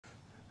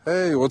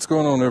Hey, what's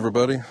going on,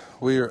 everybody?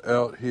 We are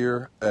out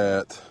here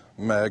at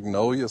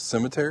Magnolia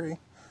Cemetery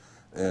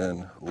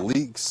in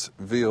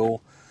Leakesville,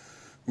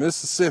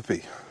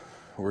 Mississippi.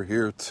 We're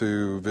here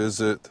to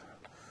visit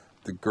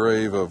the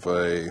grave of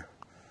a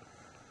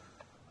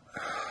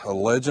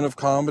legend of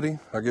comedy,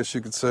 I guess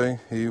you could say.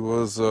 He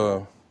was,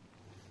 I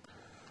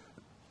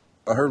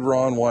heard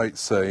Ron White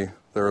say,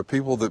 there are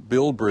people that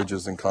build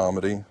bridges in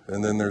comedy,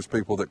 and then there's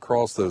people that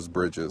cross those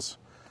bridges.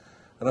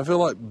 And I feel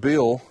like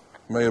Bill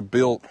may have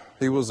built,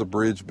 he was a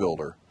bridge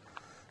builder.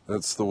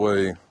 It's the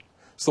way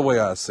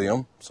I see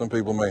him. Some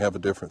people may have a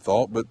different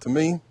thought, but to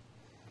me,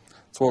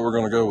 it's what we're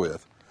going to go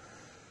with.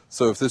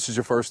 So if this is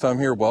your first time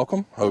here,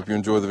 welcome. I hope you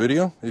enjoy the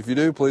video. If you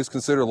do, please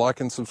consider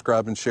liking,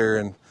 subscribing,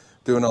 sharing,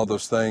 doing all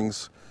those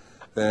things.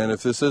 And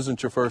if this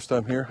isn't your first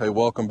time here, hey,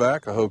 welcome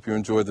back. I hope you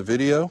enjoyed the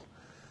video.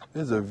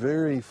 It is a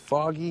very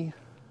foggy,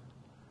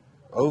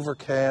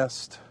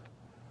 overcast,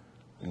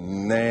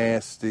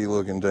 nasty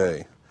looking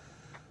day.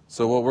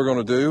 So what we're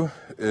going to do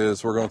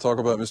is we're going to talk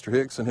about Mr.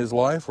 Hicks and his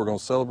life. We're going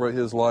to celebrate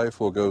his life.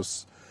 We'll go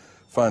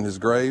find his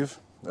grave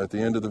at the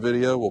end of the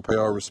video. We'll pay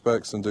our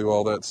respects and do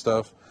all that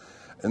stuff.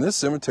 And this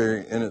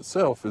cemetery in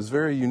itself is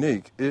very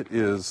unique. It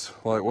is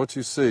like what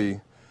you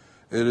see.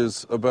 It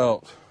is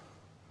about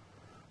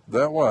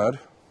that wide.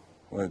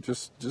 Like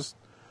just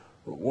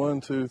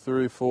 1, 2,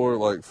 3, 4,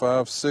 like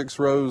 5, 6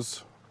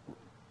 rows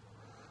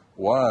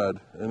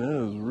wide. And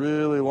it is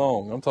really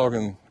long. I'm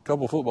talking a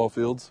couple football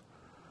fields.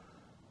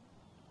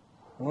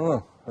 I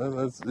don't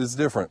know, it's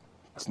different.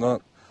 It's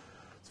not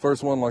the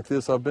first one like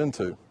this I've been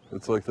to.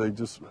 It's like they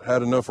just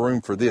had enough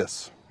room for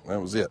this. That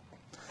was it.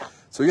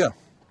 So yeah,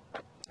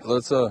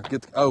 let's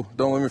don't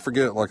let me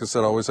forget, like I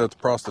said, I always have to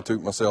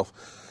prostitute myself.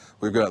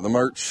 We've got the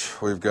merch,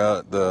 we've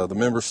got the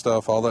member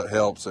stuff, all that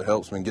helps. It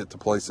helps me get to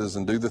places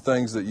and do the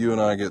things that you and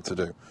I get to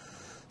do.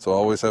 So I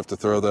always have to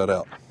throw that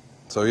out.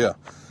 So yeah,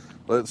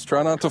 let's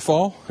try not to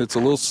fall. It's a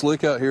little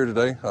slick out here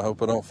today. I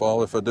hope I don't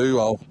fall. If I do,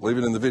 I'll leave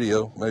it in the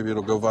video. Maybe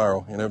it'll go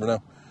viral. You never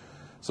know.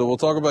 So we'll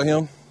talk about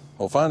him.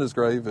 We'll find his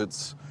grave.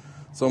 It's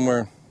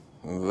somewhere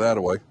that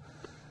away.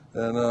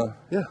 And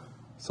yeah,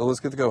 so let's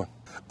get to going.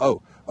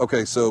 Oh,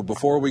 okay, so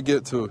before we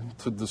get to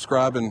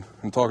describing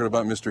and talking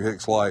about Mr.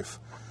 Hicks' life,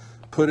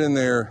 put in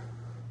there,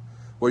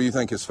 what do you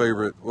think his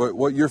favorite,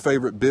 what your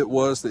favorite bit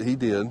was that he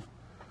did?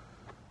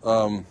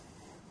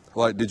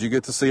 Like, did you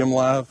get to see him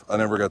live? I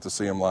never got to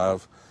see him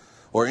live.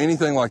 Or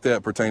anything like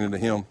that pertaining to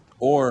him.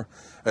 Or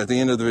at the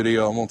end of the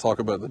video, I'm going to talk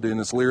about the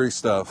Dennis Leary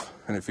stuff.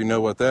 And if you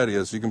know what that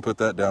is, you can put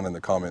that down in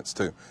the comments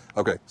too.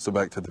 Okay, so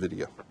back to the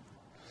video.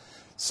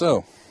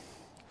 So,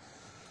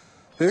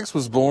 Hicks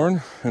was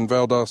born in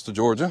Valdosta,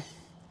 Georgia.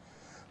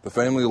 The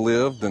family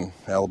lived in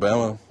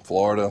Alabama,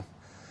 Florida,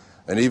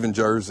 and even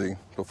Jersey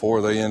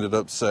before they ended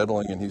up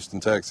settling in Houston,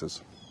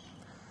 Texas.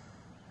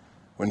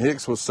 When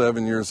Hicks was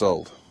 7 years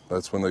old,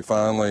 that's when they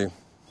finally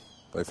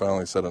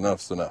said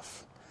enough's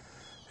enough.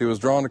 He was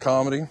drawn to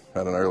comedy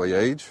at an early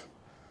age.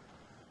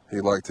 He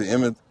liked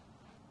to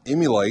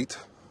emulate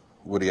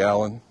Woody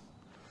Allen,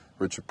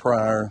 Richard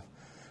Pryor,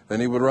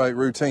 and he would write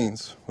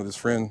routines with his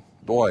friend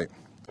Dwight.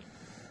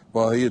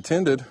 While he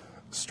attended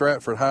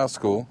Stratford High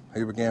School,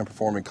 he began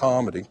performing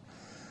comedy,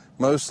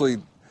 mostly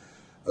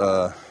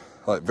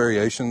like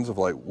variations of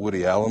like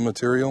Woody Allen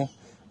material.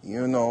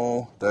 You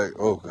know, that,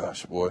 oh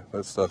gosh, boy,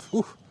 that stuff,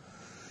 whew,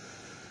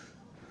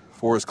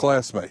 for his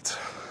classmates.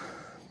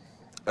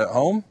 At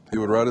home, he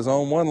would write his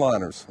own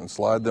one-liners and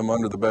slide them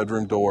under the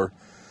bedroom door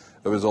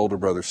of his older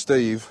brother,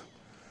 Steve,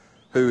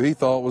 who he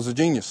thought was a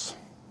genius,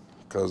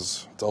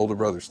 because it's older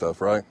brother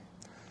stuff, right?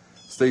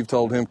 Steve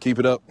told him, keep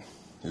it up.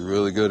 You're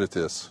really good at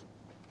this.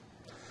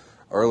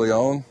 Early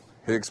on,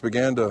 Hicks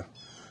began to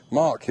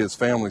mock his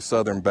family's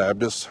Southern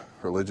Baptist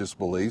religious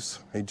beliefs.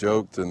 He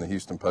joked in the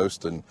Houston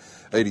Post in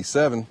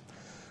 '87,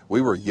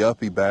 we were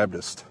yuppie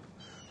Baptist.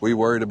 We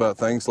worried about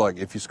things like,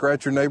 if you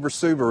scratch your neighbor's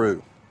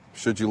Subaru,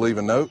 should you leave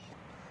a note?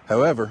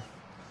 However,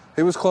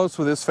 he was close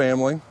with his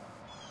family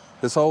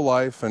his whole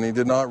life, and he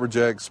did not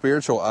reject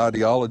spiritual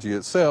ideology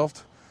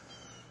itself,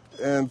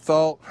 and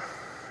thought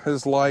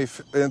his life,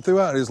 and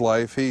throughout his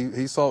life,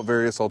 he sought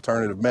various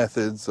alternative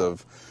methods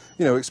of,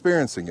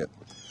 experiencing it.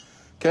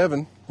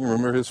 Kevin, you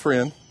remember his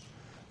friend,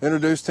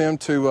 introduced him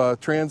to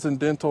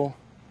Transcendental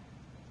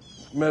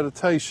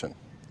Meditation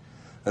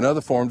and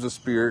other forms of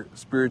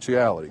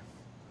spirituality.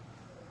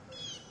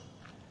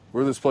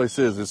 Where this place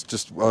is, it's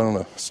just, I don't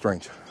know,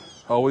 strange.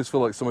 I always feel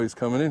like somebody's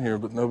coming in here,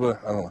 but nobody,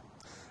 I don't know.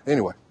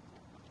 Anyway,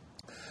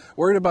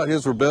 worried about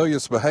his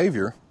rebellious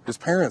behavior, his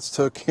parents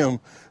took him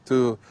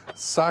to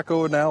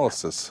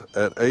psychoanalysis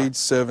at age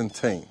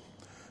 17.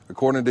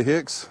 According to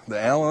Hicks, the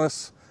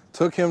analyst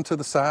took him to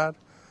the side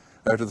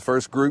after the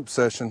first group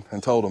session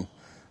and told him,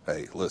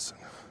 hey, listen,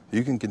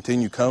 you can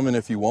continue coming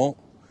if you want,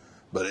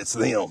 but it's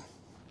them,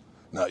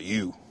 not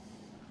you.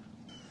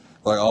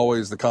 Like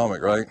always, the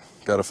comic, right?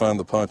 Got to find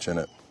the punch in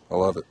it. I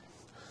love it.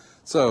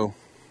 So,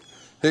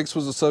 Hicks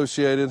was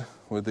associated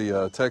with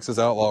the Texas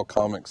Outlaw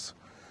Comics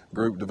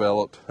group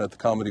developed at the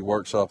Comedy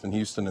Workshop in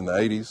Houston in the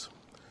 80s.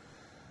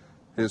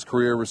 His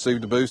career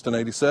received a boost in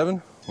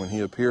 '87 when he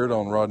appeared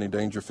on Rodney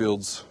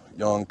Dangerfield's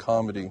Young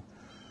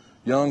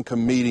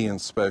Comedian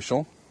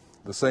special.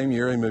 The same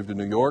year he moved to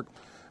New York,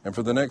 and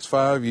for the next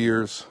 5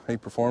 years he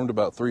performed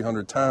about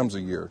 300 times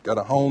a year. Got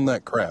to hone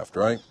that craft,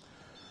 right?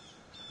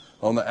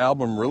 On the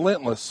album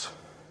Relentless,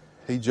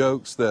 he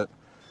jokes that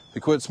he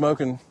quit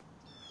smoking,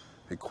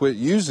 he quit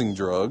using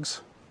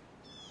drugs,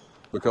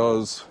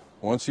 because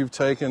once you've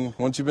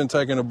been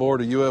taken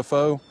aboard a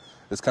UFO,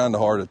 it's kind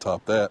of hard to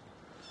top that.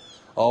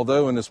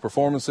 Although in his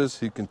performances,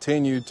 he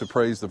continued to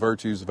praise the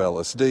virtues of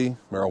LSD,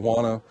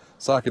 marijuana,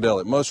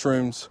 psychedelic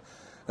mushrooms,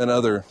 and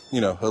other,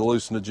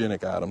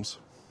 hallucinogenic items.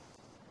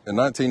 In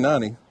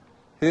 1990,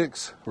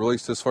 Hicks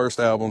released his first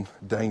album,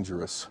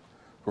 Dangerous,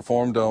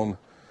 performed on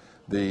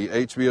the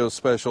HBO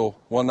special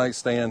One Night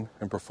Stand,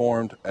 and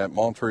performed at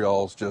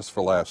Montreal's Just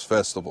for Laughs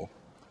festival.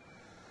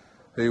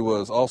 He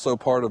was also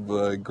part of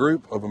a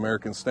group of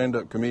American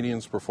stand-up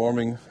comedians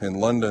performing in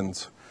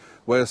London's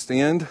West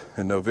End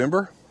in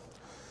November.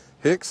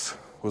 Hicks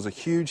was a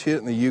huge hit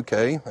in the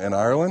UK and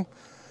Ireland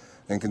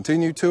and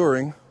continued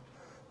touring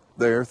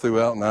there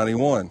throughout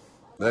 '91.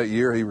 That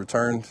year he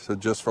returned to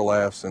Just for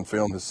Laughs and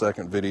filmed his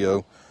second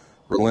video,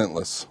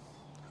 Relentless.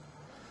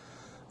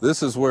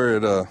 This is where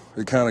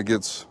it kind of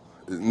gets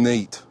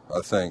neat, I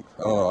think.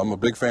 I don't know, I'm a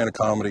big fan of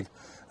comedy,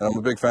 and I'm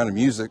a big fan of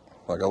music,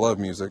 I love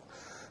music.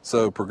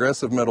 So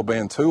progressive metal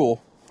band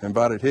Tool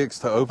invited Hicks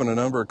to open a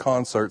number of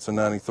concerts in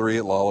 '93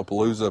 at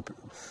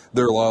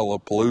their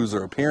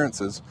Lollapalooza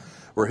appearances,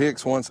 where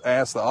Hicks once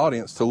asked the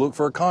audience to look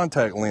for a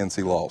contact lens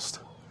he lost.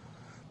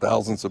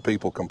 Thousands of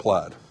people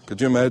complied.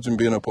 Could you imagine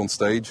being up on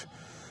stage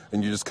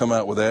and you just come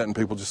out with that and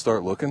people just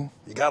start looking?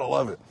 You gotta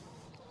love it.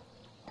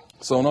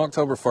 So on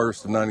October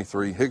 1st of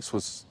 '93, Hicks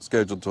was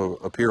scheduled to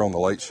appear on The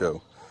Late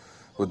Show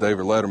with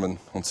David Letterman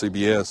on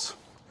CBS,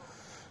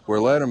 where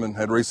Letterman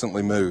had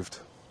recently moved.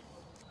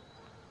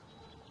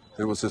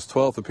 It was his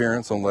 12th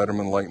appearance on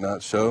Letterman Late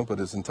Night Show, but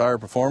his entire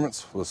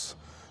performance was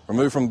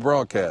removed from the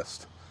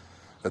broadcast.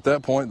 At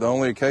that point, the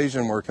only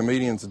occasion where a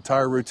comedian's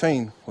entire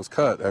routine was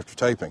cut after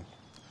taping.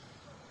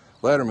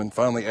 Letterman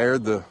finally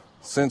aired the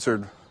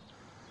censored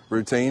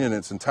routine in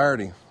its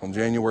entirety on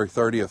January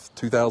 30th,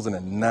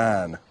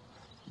 2009.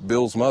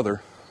 Bill's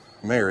mother,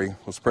 Mary,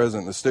 was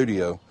present in the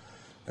studio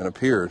and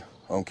appeared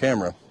on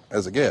camera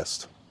as a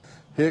guest.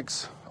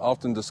 Hicks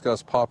often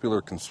discussed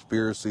popular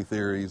conspiracy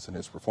theories in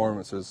his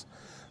performances,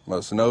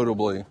 most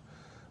notably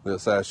the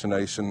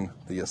assassination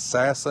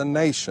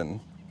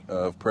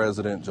of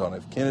President John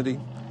F. Kennedy.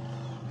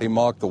 He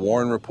mocked the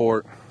Warren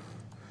Report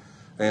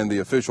and the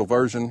official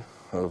version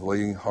of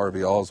Lee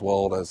Harvey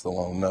Oswald as the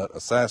lone nut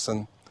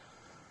assassin.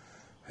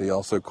 He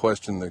also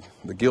questioned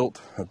the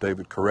guilt of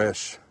David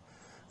Koresh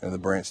and the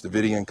Branch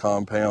Davidian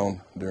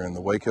compound during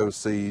the Waco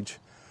siege.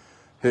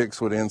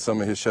 Hicks would end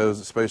some of his shows,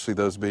 especially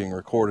those being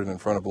recorded in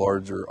front of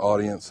larger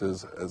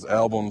audiences, as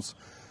albums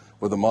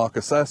with a mock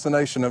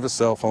assassination of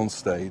himself on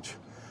stage,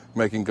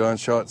 making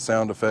gunshot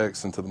sound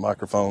effects into the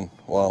microphone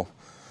while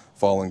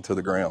falling to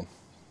the ground.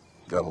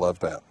 Gotta love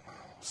that.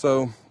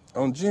 So,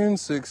 on June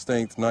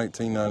 16th,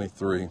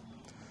 1993,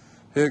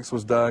 Hicks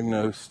was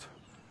diagnosed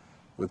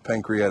with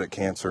pancreatic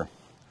cancer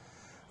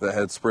that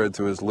had spread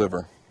to his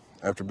liver.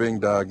 After being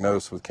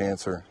diagnosed with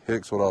cancer,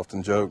 Hicks would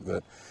often joke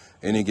that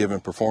any given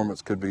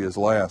performance could be his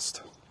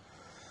last.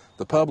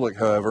 The public,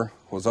 however,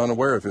 was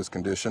unaware of his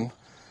condition,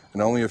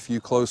 and only a few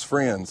close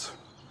friends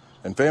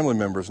and family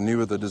members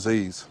knew of the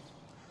disease.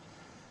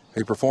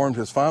 He performed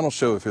his final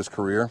show of his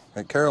career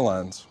at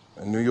Caroline's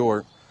in New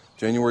York,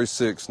 January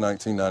 6,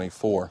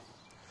 1994.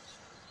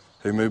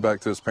 He moved back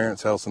to his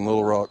parents' house in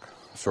Little Rock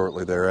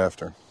shortly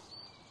thereafter.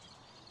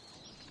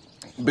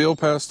 Bill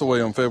passed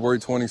away on February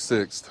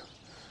 26,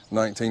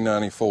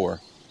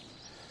 1994,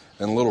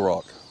 in Little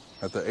Rock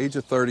at the age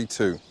of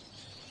 32.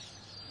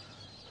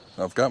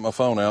 I've got my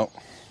phone out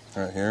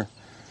right here.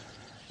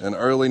 In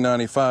early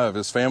 '95,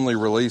 his family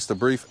released a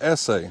brief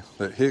essay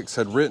that Hicks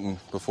had written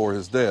before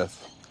his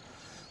death.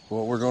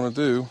 What we're going to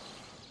do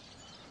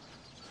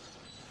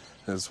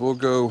is we'll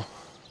go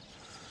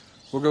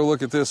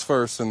look at this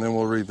first, and then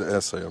we'll read the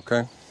essay,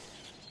 okay?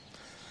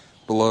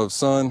 Beloved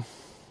son,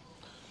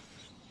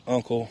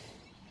 uncle,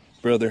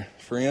 brother,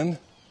 friend.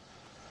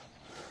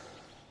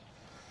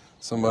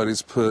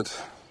 Somebody's put,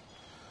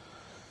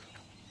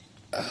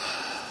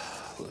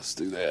 let's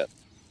do that.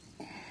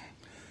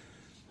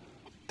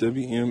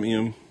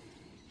 WMM,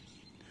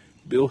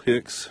 Bill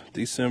Hicks,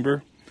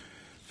 December,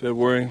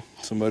 February.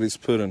 Somebody's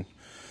put an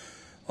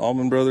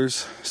Allman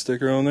Brothers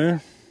sticker on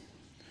there,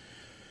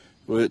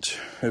 which,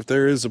 if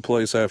there is a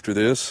place after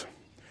this,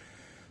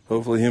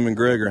 hopefully him and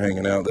Greg are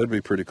hanging out. That'd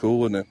be pretty cool,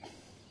 wouldn't it?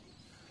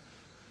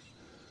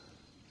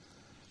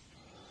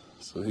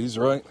 So he's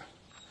right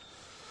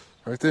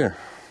there.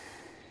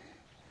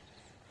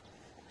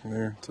 From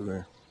there to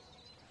there.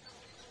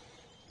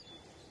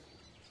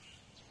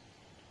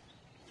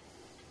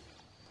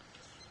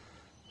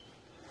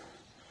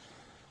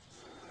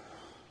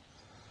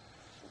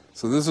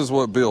 So this is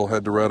what Bill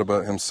had to write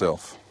about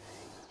himself.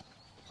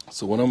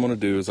 So what I'm going to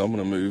do is I'm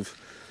going to move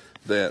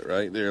that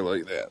right there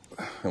like that,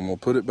 and we'll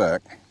put it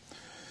back.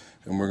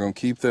 And we're going to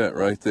keep that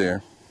right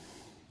there.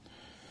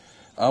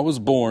 I was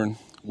born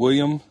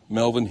William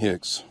Melvin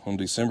Hicks on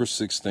December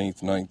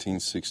 16th,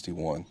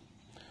 1961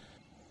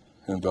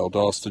 in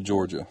Valdosta,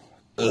 Georgia.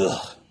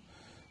 Ugh.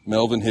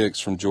 Melvin Hicks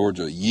from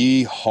Georgia.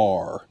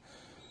 Yee-haw.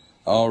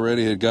 I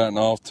already had gotten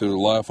off to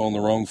life on the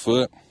wrong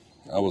foot.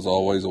 I was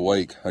always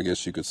awake, I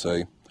guess you could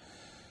say.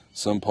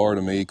 Some part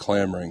of me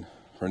clamoring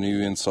for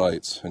new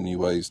insights and new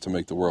ways to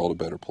make the world a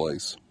better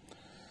place.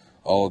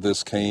 All of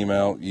this came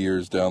out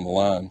years down the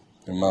line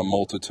in my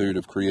multitude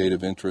of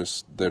creative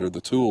interests that are the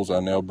tools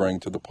I now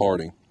bring to the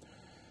party.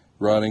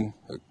 Writing,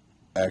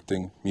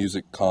 acting,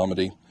 music,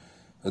 comedy,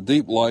 a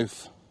deep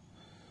life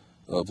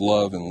of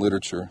love and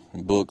literature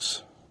and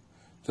books.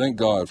 Thank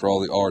God for all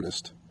the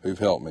artists who've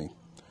helped me.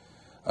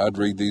 I'd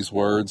read these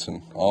words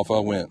and off I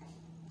went,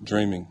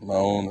 dreaming my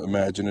own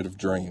imaginative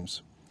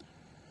dreams,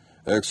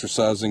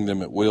 exercising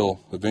them at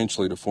will,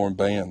 eventually to form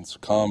bands,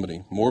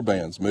 comedy, more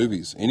bands,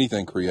 movies,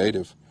 anything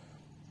creative.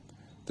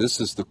 This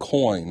is the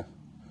coin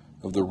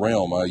of the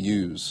realm I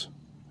use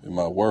in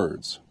my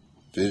words,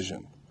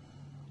 vision.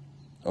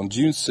 On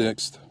June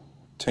 6th,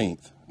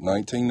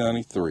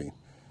 1993,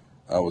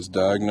 I was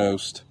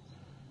diagnosed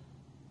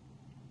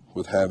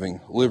with having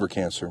liver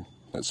cancer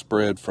that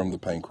spread from the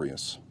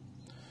pancreas.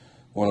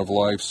 One of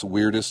life's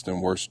weirdest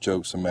and worst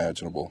jokes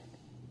imaginable.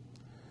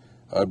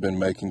 I've been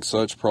making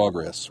such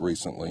progress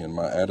recently in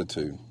my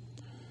attitude,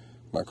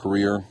 my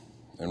career,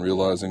 and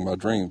realizing my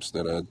dreams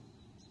that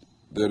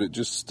it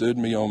just stood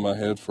me on my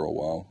head for a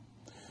while.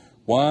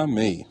 Why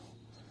me?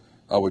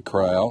 I would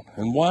cry out.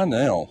 And why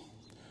now?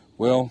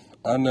 Well,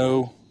 I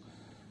know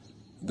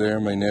there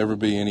may never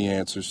be any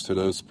answers to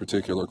those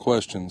particular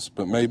questions,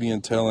 but maybe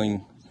in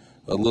telling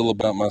a little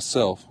about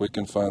myself, we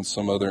can find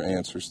some other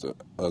answers to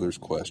others'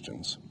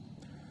 questions.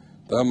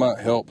 That might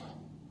help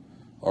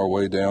our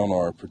way down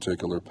our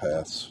particular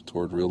paths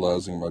toward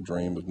realizing my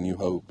dream of new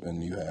hope and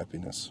new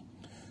happiness.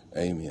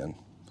 Amen.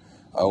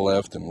 I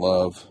left in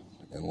love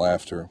and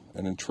laughter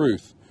and in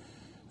truth.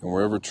 And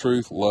wherever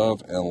truth,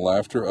 love, and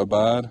laughter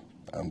abide,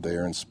 I'm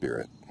there in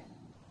spirit.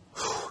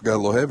 Got a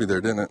little heavy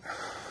there, didn't it?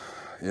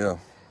 Yeah.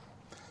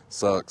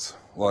 Sucks.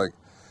 Like,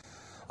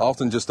 I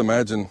often just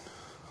imagine,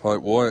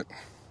 like, what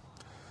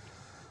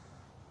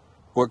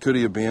could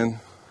he have been?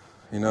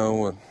 You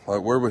know,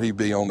 like, where would he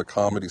be on the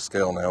comedy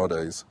scale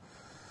nowadays?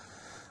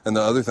 And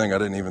the other thing I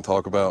didn't even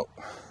talk about,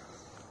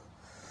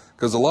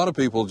 because a lot of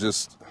people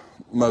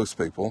most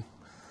people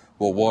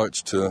will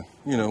watch to,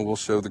 we'll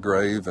show the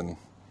grave, and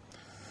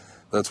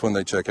that's when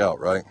they check out,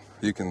 right?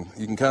 You can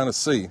kind of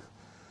see,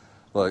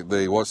 like,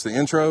 they watch the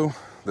intro,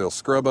 they'll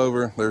scrub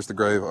over, there's the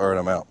grave, all right,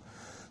 I'm out.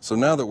 So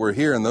now that we're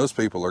here and those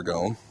people are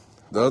gone,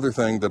 the other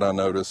thing that I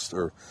noticed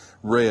or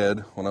read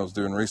when I was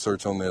doing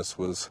research on this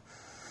was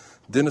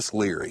Dennis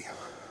Leary,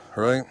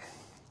 right?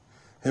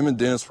 Him and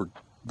Dennis were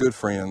good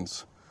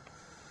friends.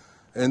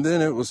 And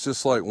then it was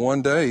just like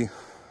one day,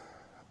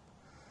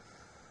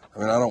 I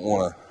mean, I don't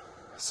want to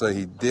say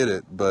he did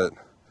it, but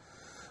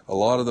a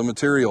lot of the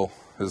material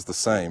is the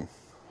same.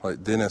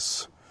 Like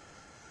Dennis,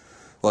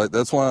 like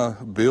that's why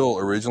Bill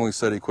originally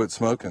said he quit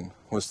smoking,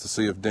 was to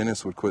see if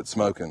Dennis would quit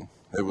smoking.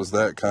 It was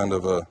that kind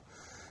of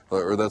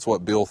or that's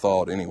what Bill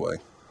thought anyway.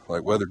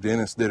 Like whether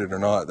Dennis did it or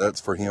not,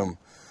 that's for him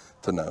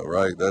to know,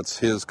 right? That's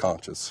his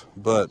conscience.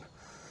 But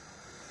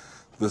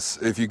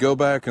if you go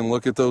back and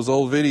look at those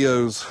old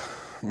videos,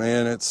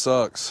 man, it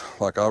sucks.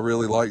 Like I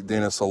really liked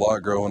Dennis a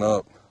lot growing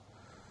up.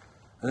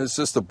 And it's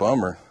just a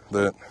bummer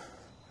that,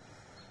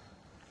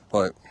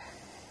 like,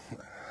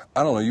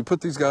 I don't know, you put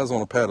these guys on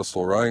a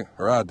pedestal, right?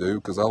 Or I do,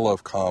 because I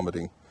love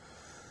comedy.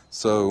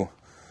 So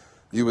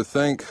you would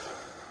think,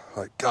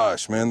 like,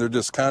 gosh, man, they're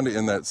just kind of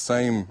in that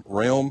same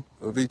realm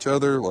of each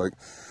other. Like,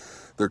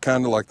 they're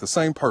kind of like the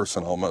same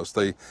person almost.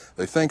 They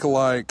think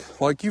alike.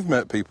 Like, you've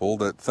met people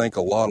that think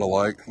a lot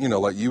alike.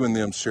 Like you and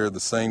them share the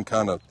same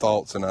kind of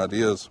thoughts and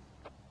ideas.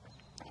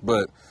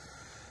 But,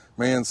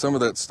 man, some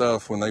of that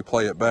stuff, when they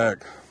play it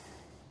back,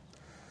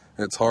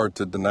 it's hard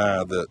to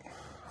deny that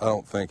I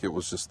don't think it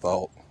was just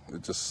thought.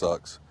 It just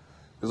sucks.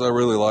 Because I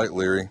really like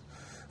Leary.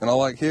 And I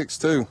like Hicks,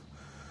 too.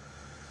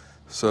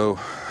 So,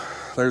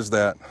 there's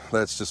that.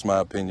 That's just my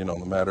opinion on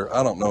the matter.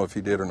 I don't know if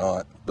he did or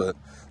not. But,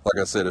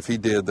 like I said, if he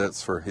did,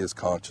 that's for his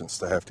conscience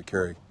to have to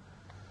carry.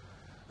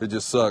 It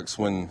just sucks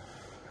when,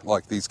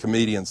 like, these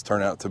comedians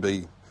turn out to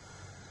be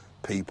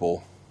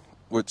people.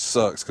 Which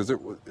sucks, because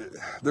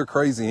they're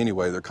crazy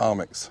anyway. They're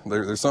comics.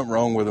 There's something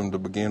wrong with them to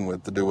begin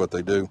with to do what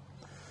they do.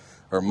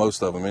 Or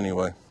most of them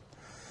anyway.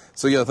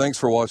 So yeah, thanks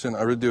for watching.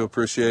 I really do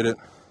appreciate it.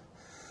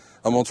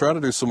 I'm going to try to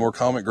do some more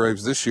comic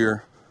graves this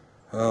year.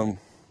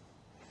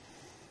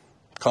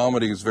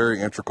 Comedy is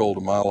very integral to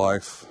my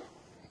life.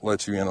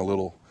 Let you in a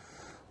little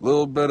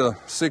bit of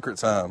secret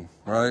time,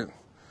 right?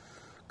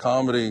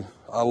 Comedy,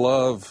 I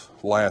love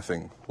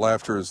laughing.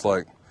 Laughter is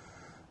like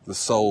the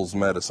soul's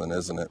medicine,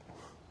 isn't it?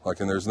 Like,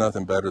 and there's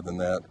nothing better than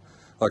that.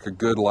 Like a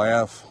good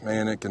laugh,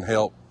 man, it can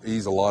help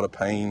ease a lot of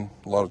pain,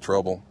 a lot of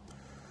trouble,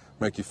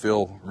 make you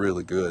feel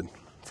really good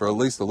for at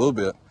least a little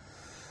bit.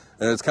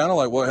 And it's kind of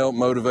like what helped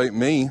motivate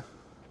me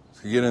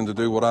to get in to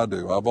do what I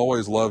do. I've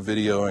always loved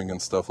videoing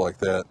and stuff like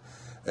that.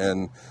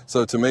 And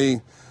so to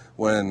me,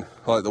 when,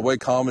 like, the way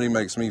comedy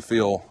makes me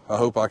feel, I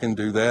hope I can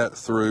do that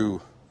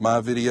through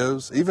my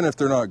videos. Even if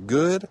they're not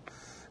good,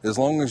 as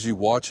long as you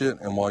watch it,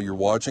 and while you're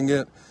watching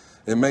it,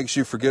 it makes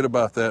you forget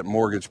about that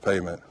mortgage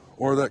payment,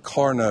 or that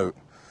car note,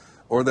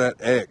 or that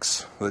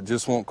ex that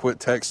just won't quit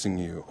texting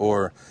you,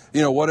 or,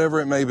 you know,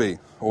 whatever it may be,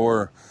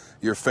 or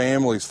your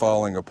family's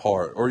falling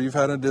apart, or you've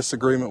had a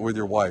disagreement with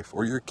your wife,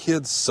 or your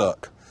kids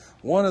suck.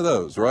 One of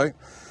those, right?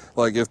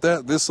 Like, if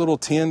this little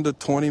 10 to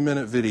 20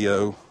 minute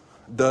video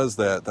does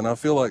that, then I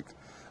feel like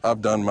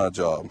I've done my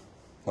job.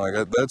 Like,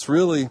 that's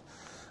really,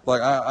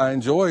 like, I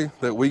enjoy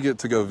that we get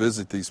to go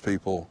visit these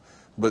people,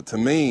 but to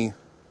me,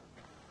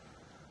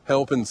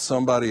 helping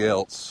somebody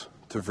else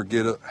to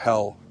forget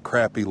how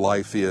crappy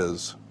life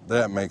is,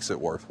 that makes it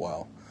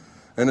worthwhile.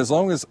 And as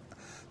long as,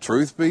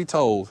 truth be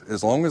told,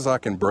 as long as I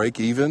can break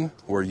even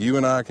where you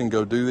and I can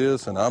go do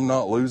this and I'm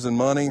not losing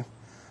money,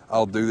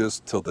 I'll do this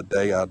till the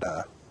day I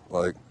die.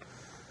 Like,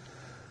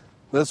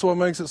 that's what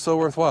makes it so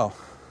worthwhile.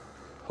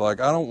 Like,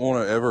 I don't want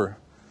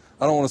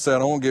to say I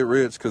don't want to get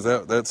rich, because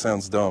that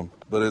sounds dumb.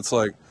 But it's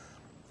like,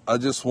 I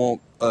just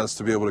want us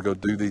to be able to go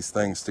do these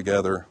things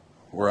together,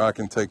 where I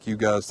can take you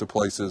guys to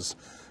places,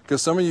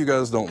 because some of you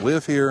guys don't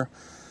live here.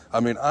 I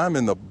mean, I'm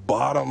in the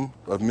bottom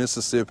of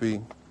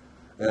Mississippi,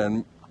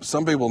 and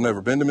some people have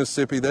never been to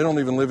Mississippi. They don't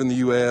even live in the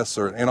U.S.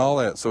 and all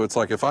that. So it's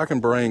like, if I can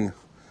bring,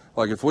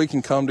 like, if we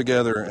can come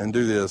together and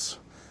do this,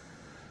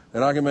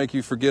 and I can make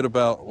you forget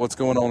about what's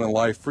going on in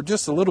life for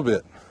just a little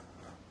bit,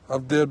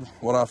 I've did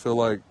what I feel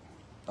like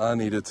I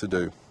needed to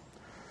do.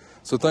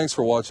 So thanks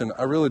for watching.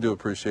 I really do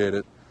appreciate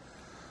it.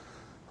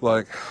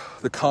 Like,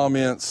 the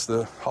comments,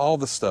 all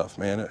the stuff,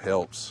 man, it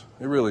helps.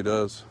 It really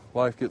does.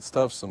 Life gets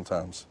tough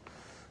sometimes.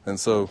 And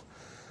so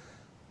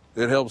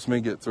it helps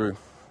me get through.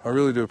 I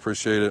really do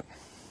appreciate it.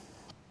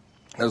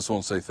 I just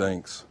want to say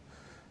thanks.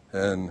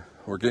 And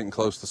we're getting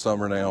close to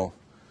summer now.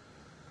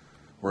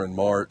 We're in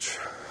March.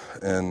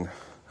 And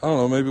I don't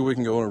know, maybe we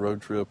can go on a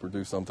road trip or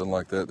do something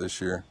like that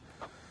this year.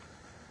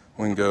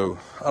 We can go,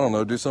 I don't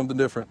know, do something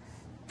different.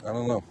 I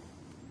don't know.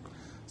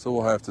 So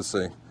we'll have to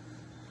see.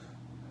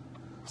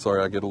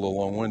 Sorry I get a little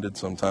long-winded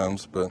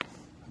sometimes, but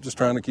I'm just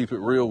trying to keep it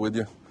real with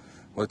you.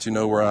 Let you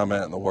know where I'm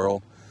at in the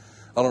world.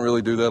 I don't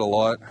really do that a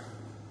lot.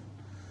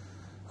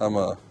 I'm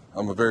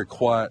a very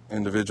quiet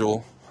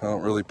individual. I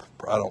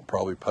don't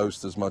probably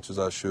post as much as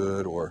I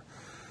should, or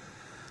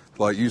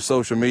like use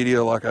social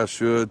media like I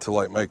should to,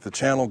 like, make the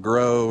channel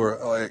grow, or,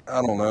 like,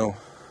 I don't know.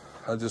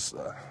 I just,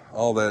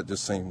 all that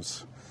just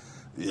seems,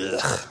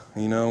 ugh,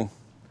 you know?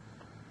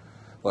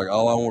 Like,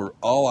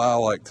 all I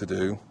like to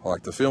do, I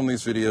like to film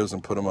these videos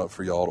and put them up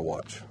for y'all to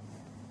watch.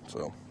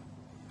 So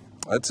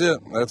that's it.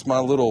 That's my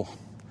little,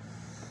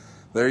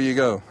 there you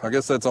go. I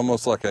guess that's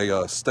almost like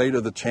a state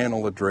of the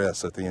channel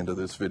address at the end of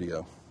this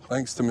video.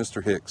 Thanks to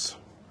Mr. Hicks.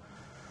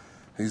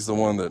 He's the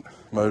one that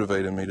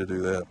motivated me to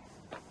do that.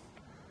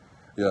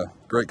 Yeah,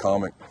 great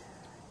comic.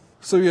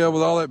 So yeah,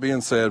 with all that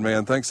being said,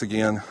 man, thanks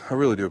again. I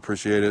really do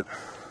appreciate it.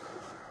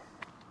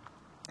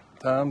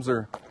 Times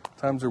are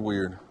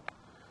weird.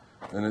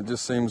 And it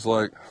just seems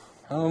like,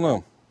 I don't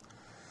know,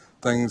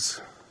 things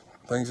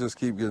just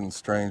keep getting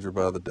stranger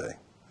by the day.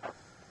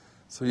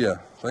 So yeah,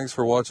 thanks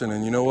for watching.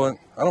 And you know what?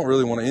 I don't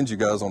really want to end you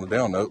guys on a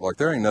down note. Like,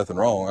 there ain't nothing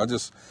wrong.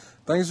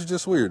 Things are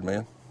just weird,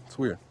 man. It's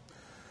weird.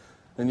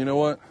 And you know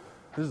what?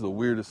 This is the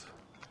weirdest,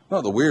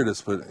 not the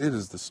weirdest, but it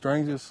is the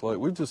strangest. Like,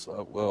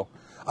 well,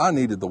 I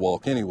needed the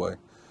walk anyway.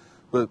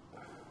 But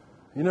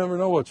you never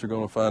know what you're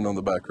going to find on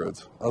the back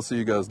roads. I'll see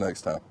you guys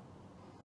next time.